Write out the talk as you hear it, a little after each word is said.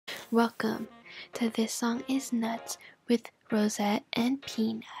Welcome to This Song Is Nuts with Rosette and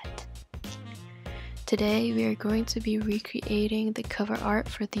Peanut. Today we are going to be recreating the cover art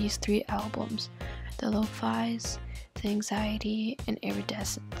for these three albums, the Lo-Fis, the Anxiety, and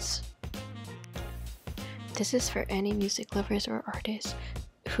Iridescence. This is for any music lovers or artists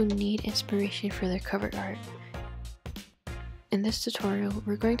who need inspiration for their cover art. In this tutorial,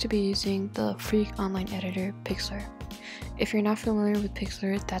 we're going to be using the free online editor, Pixlr. If you're not familiar with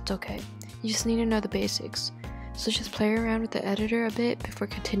Pixlr, that's okay. You just need to know the basics. So just play around with the editor a bit before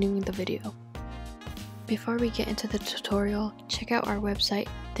continuing the video. Before we get into the tutorial, check out our website,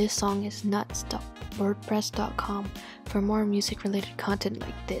 thissongisnuts.wordpress.com for more music related content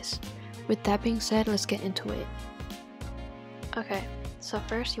like this. With that being said, let's get into it. Okay, so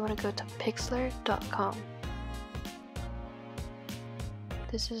first you want to go to pixlr.com.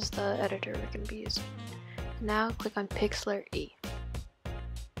 This is the editor we're going to be using. Now click on Pixlr E.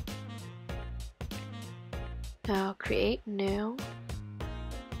 Now create new,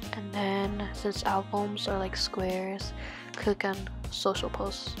 and then since albums are like squares, click on social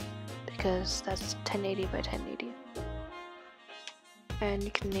posts because that's 1080 by 1080. And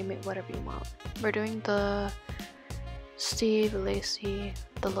you can name it whatever you want. We're doing the Steve, Lacy,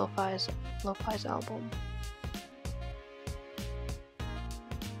 the Lo-Fis album.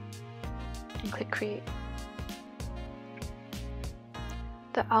 And click create.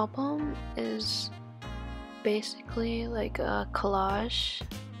 The album is basically like a collage.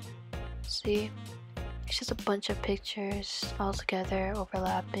 See? It's just a bunch of pictures all together,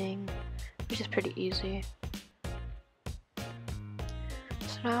 overlapping, which is pretty easy.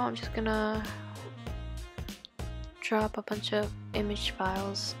 So now I'm just gonna drop a bunch of image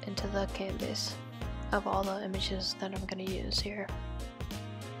files into the canvas of all the images that I'm gonna use here.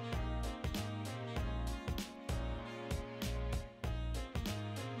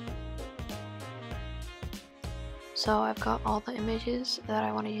 So I've got all the images that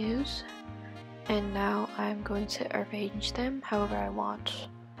I want to use, and now I'm going to arrange them however I want.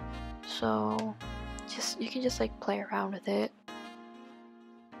 So you can just like play around with it.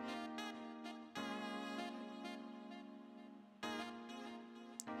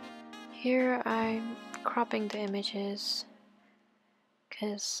 Here I'm cropping the images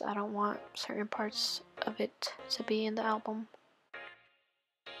because I don't want certain parts of it to be in the album.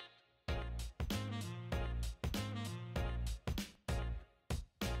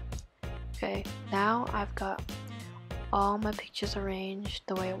 Okay, now I've got all my pictures arranged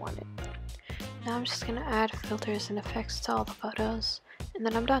the way I want it. Now I'm just gonna add filters and effects to all the photos, and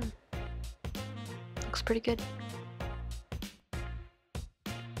then I'm done. Looks pretty good.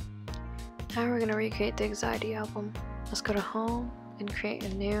 Now we're gonna recreate the Anxiety album. Let's go to home and create a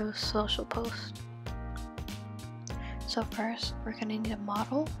new social post. So first, we're gonna need a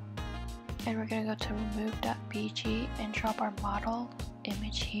model, and we're gonna go to remove.bg and drop our model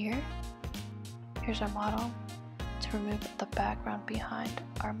image here. Here's our model to remove the background behind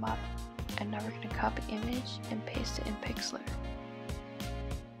our model. And now we're going to copy image and paste it in Pixlr.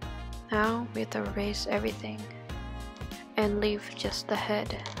 Now we have to erase everything and leave just the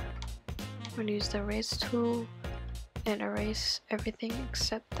head. We're going to use the erase tool and erase everything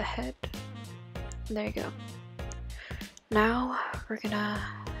except the head. And there you go. Now we're going to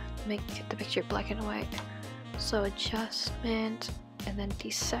make the picture black and white. So adjustment and then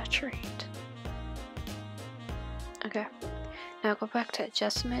desaturate. Okay, now go back to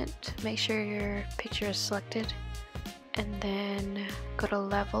adjustment, make sure your picture is selected, and then go to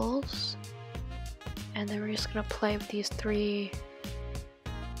levels, and then we're just gonna play with these three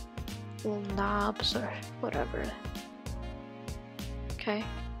little knobs or whatever. Okay,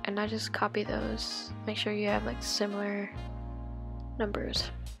 and now just copy those, make sure you have like similar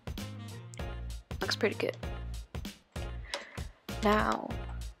numbers. Looks pretty good. Now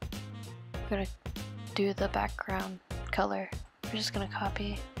we're gonna do the background color. We're just gonna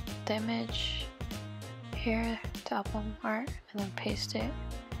copy the image here to album art and then paste it.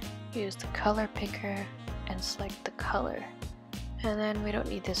 Use the color picker and select the color, and then we don't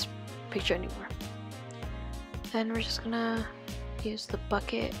need this picture anymore. Then we're just gonna use the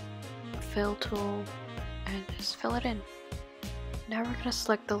bucket fill tool and just fill it in. Now we're gonna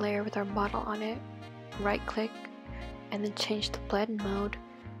select the layer with our model on it, right click, and then change the blend mode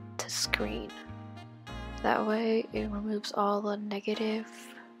to screen. That way it removes all the negative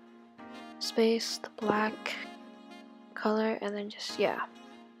space, the black color, and then just, yeah.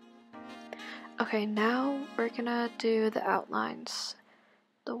 Okay, now we're gonna do the outlines,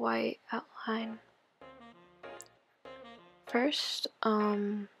 the white outline. First,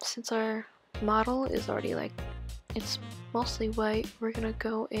 since our model is already like it's mostly white, we're gonna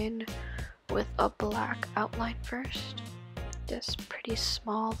go in with a black outline first. Just pretty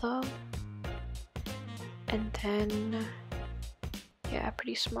small though. And then, yeah,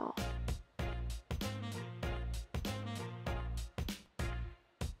 pretty small.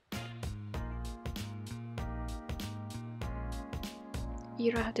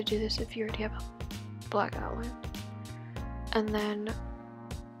 You don't have to do this if you already have a black outline. And then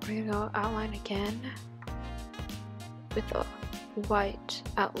we're gonna go outline again with a white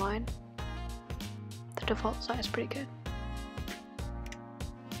outline. The default size is pretty good.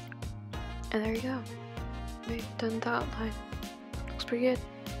 And there you go. We've done the outline. Looks pretty good.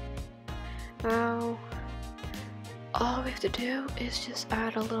 Now, all we have to do is just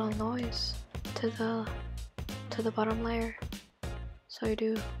add a little noise to the bottom layer. So you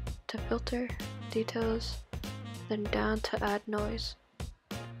do to filter, details, then down to add noise.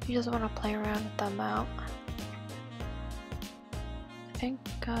 You just want to play around with the amount. I think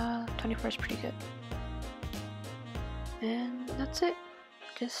 24 is pretty good. And that's it.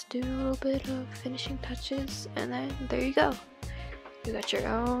 Just do a little bit of finishing touches and then there you go. You got your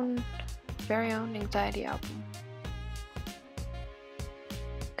own, very own anxiety album.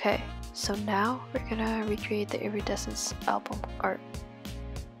 Okay, so now we're gonna recreate the Iridescence album art.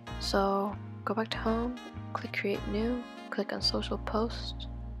 So go back to home, click create new, click on social post,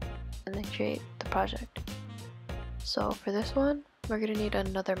 and then create the project. So for this one, we're gonna need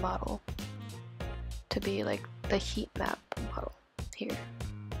another model to be like the heat map model here.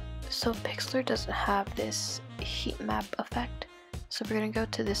 So Pixlr doesn't have this heat map effect, so we're gonna go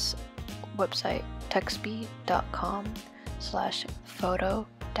to this website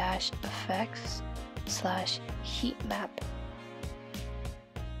techspeed.com/photo-effects/heatmap.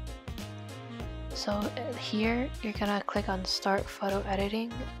 So here you're gonna click on start photo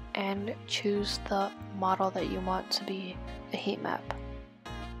editing and choose the model that you want to be a heat map.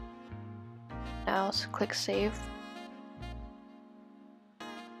 Now click save,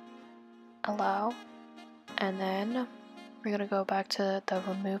 allow, and then we're gonna go back to the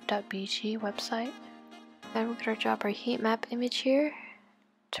remove.bg website. Then we're gonna drop our heat map image here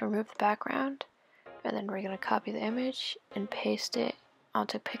to remove the background, and then we're gonna copy the image and paste it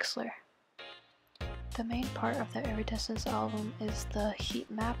onto Pixlr. The main part of the Iridescence album is the heat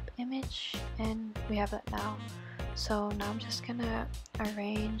map image, and we have that now. So now I'm just gonna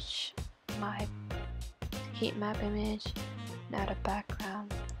arrange my heat map image and add a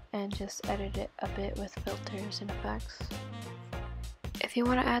background and just edit it a bit with filters and effects. If you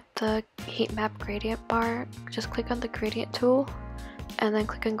want to add the heat map gradient bar, just click on the gradient tool and then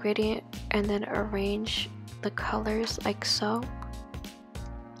click on gradient and then arrange the colors like so.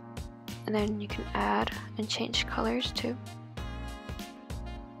 And then you can add and change colors too.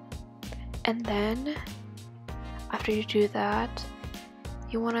 And then after you do that,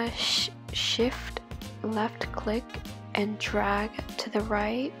 you want to shift left click and drag to the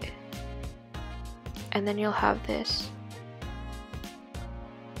right, and then you'll have this.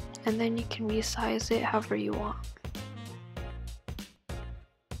 And then you can resize it however you want.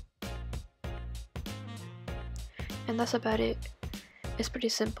 And that's about it. It's pretty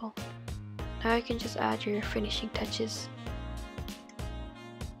simple. Now you can just add your finishing touches.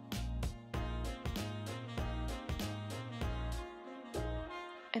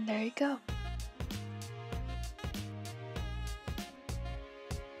 And there you go.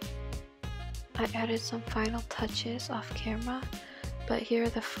 I added some final touches off camera, but here are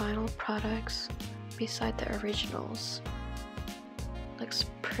the final products beside the originals. Looks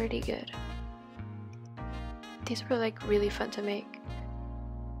pretty good. These were like really fun to make.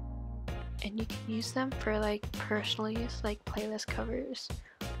 And you can use them for like personal use, like playlist covers,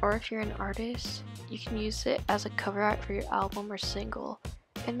 or if you're an artist, you can use it as a cover art for your album or single.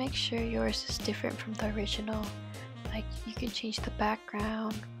 And make sure yours is different from the original. Like you can change the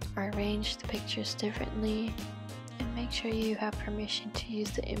background or arrange the pictures differently, and make sure you have permission to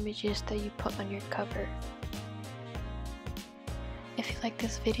use the images that you put on your cover. If you like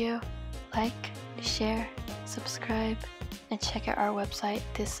this video, like, share, subscribe, and check out our website.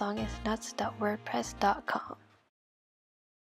 This song is nuts.wordpress.com.